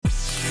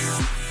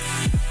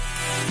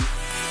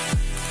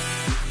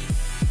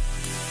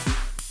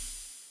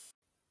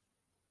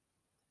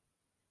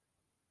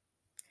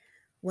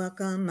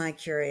Welcome, my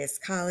curious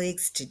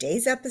colleagues.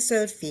 Today's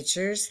episode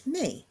features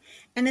me,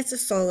 and it's a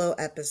solo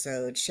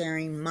episode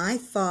sharing my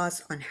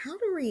thoughts on how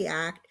to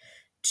react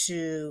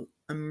to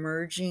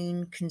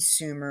emerging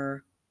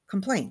consumer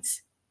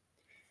complaints.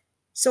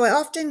 So, I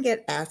often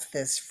get asked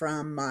this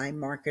from my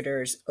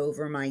marketers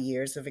over my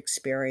years of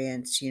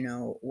experience.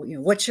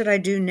 What should I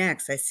do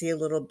next? I see a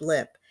little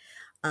blip.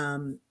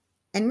 Um,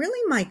 and really,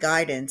 my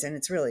guidance, and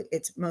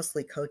it's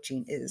mostly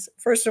coaching, is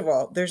first of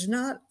all, there's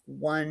not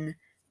one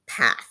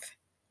path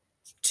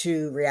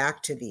to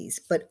react to these,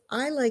 but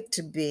I like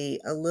to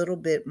be a little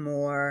bit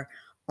more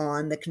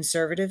on the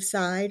conservative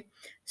side.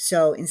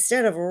 So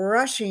instead of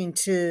rushing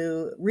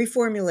to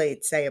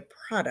reformulate, say, a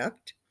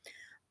product,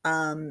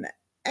 um,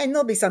 and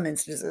there'll be some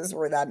instances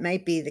where that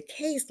might be the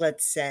case,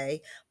 let's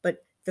say,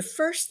 but the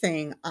first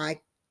thing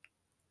I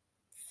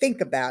think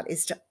about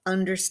is to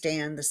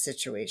understand the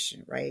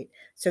situation, right?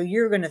 So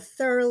you're going to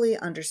thoroughly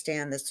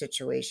understand the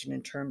situation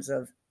in terms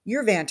of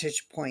your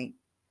vantage point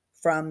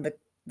from the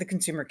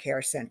consumer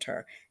care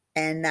center.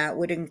 And that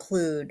would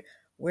include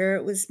where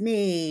it was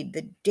made,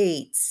 the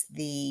dates,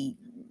 the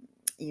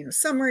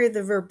summary of the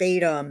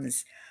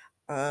verbatims,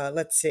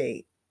 let's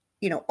see,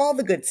 all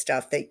the good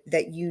stuff that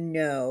that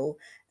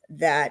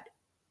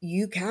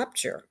you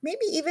capture.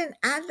 Maybe even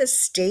add the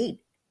state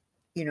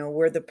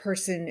where the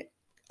person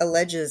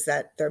alleges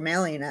that their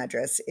mailing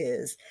address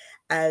is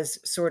as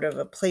sort of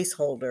a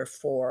placeholder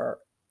for,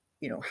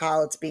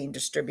 how it's being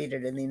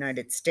distributed in the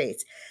United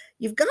States.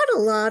 You've got a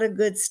lot of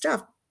good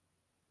stuff.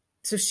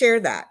 So share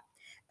that.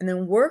 And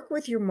then work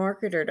with your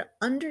marketer to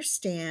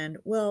understand,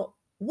 well,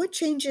 what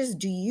changes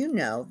do you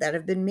know that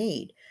have been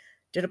made?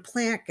 Did a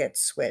plant get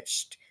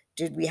switched?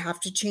 Did we have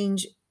to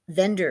change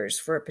vendors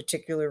for a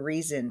particular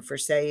reason for,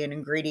 say, an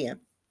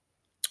ingredient?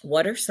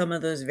 What are some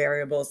of those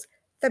variables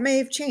that may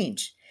have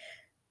changed?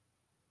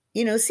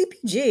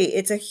 CPG,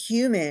 it's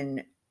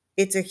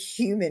a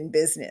human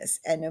business.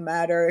 And no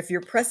matter if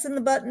you're pressing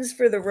the buttons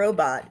for the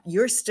robot,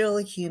 you're still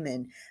a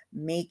human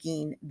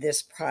making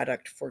this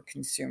product for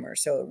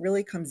consumers. So it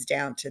really comes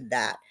down to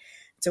that.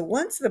 So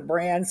once the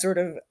brand sort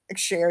of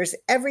shares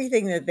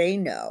everything that they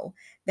know,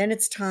 then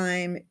it's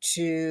time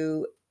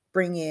to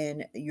bring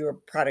in your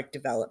product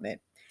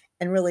development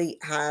and really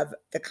have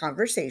the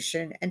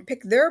conversation and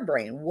pick their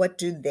brain. What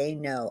do they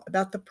know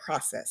about the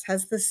process?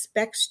 Has the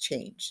specs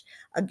changed?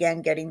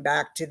 Again, getting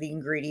back to the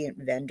ingredient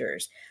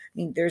vendors. I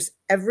mean, there's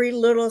every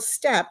little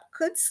step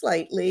could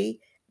slightly,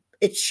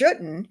 it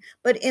shouldn't,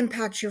 but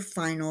impact your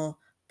final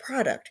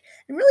product.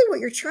 And really what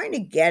you're trying to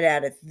get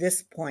at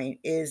this point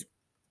is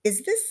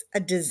this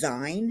a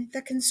design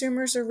that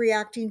consumers are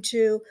reacting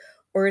to?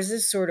 Or is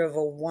this sort of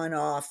a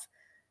one-off,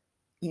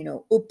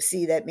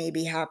 oopsie that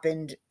maybe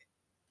happened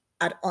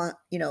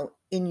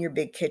in your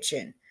big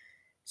kitchen?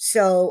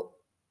 So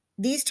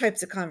these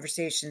types of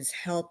conversations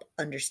help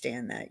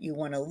understand that. You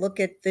want to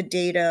look at the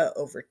data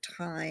over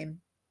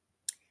time.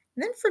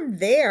 And then from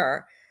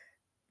there,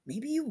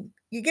 maybe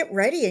you get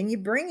ready and you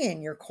bring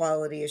in your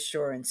quality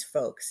assurance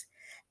folks.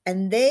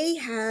 And they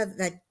have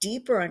that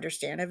deeper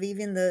understanding of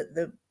even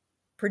the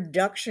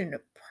production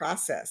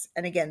process.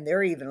 And again,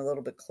 they're even a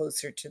little bit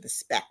closer to the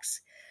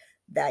specs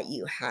that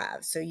you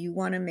have. So you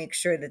want to make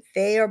sure that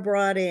they are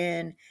brought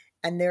in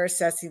and they're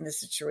assessing the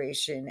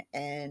situation.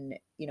 And,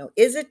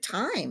 is it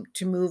time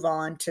to move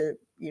on to,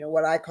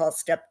 what I call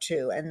step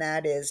two? And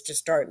that is to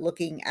start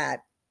looking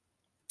at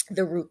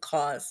the root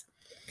cause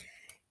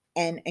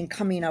and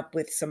coming up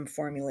with some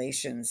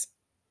formulations.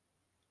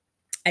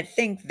 I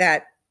think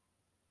that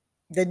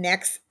the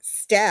next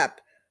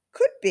step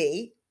could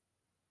be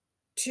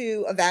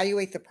to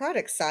evaluate the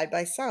product side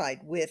by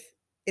side with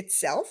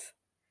itself,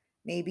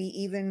 maybe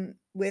even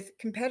with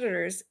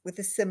competitors with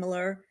a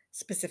similar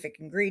specific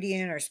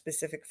ingredient or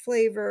specific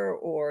flavor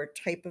or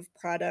type of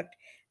product,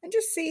 and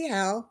just see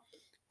how,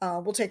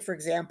 we'll take, for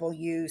example,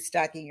 you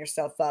stacking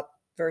yourself up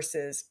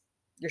versus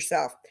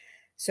yourself.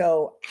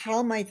 So,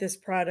 how might this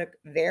product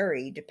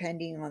vary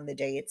depending on the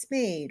day it's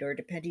made or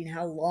depending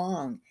how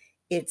long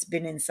it's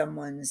been in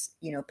someone's,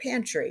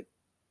 pantry?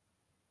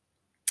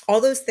 All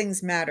those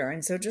things matter.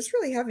 And so, just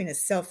really having a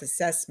self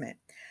assessment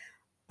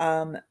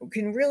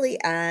can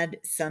really add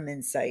some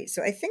insight.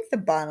 So I think the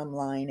bottom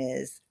line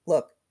is,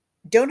 look,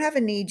 don't have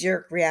a knee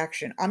jerk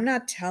reaction. I'm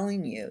not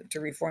telling you to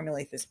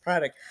reformulate this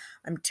product.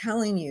 I'm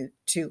telling you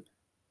to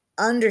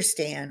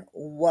understand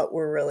what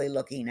we're really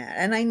looking at.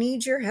 And I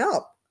need your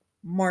help,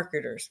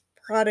 marketers,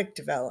 product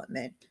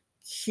development,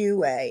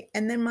 QA,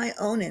 and then my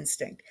own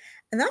instinct.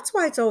 And that's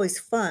why it's always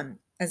fun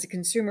as a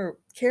consumer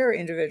care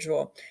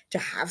individual to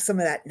have some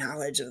of that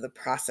knowledge of the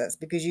process,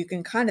 because you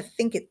can kind of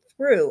think it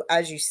through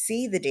as you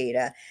see the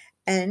data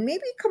and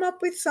maybe come up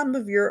with some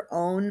of your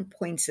own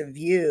points of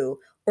view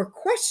or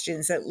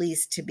questions at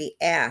least to be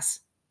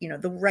asked,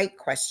 the right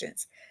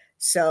questions.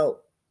 So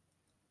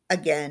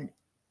again,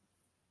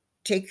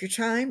 take your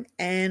time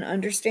and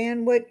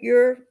understand what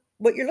you're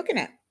looking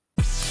at.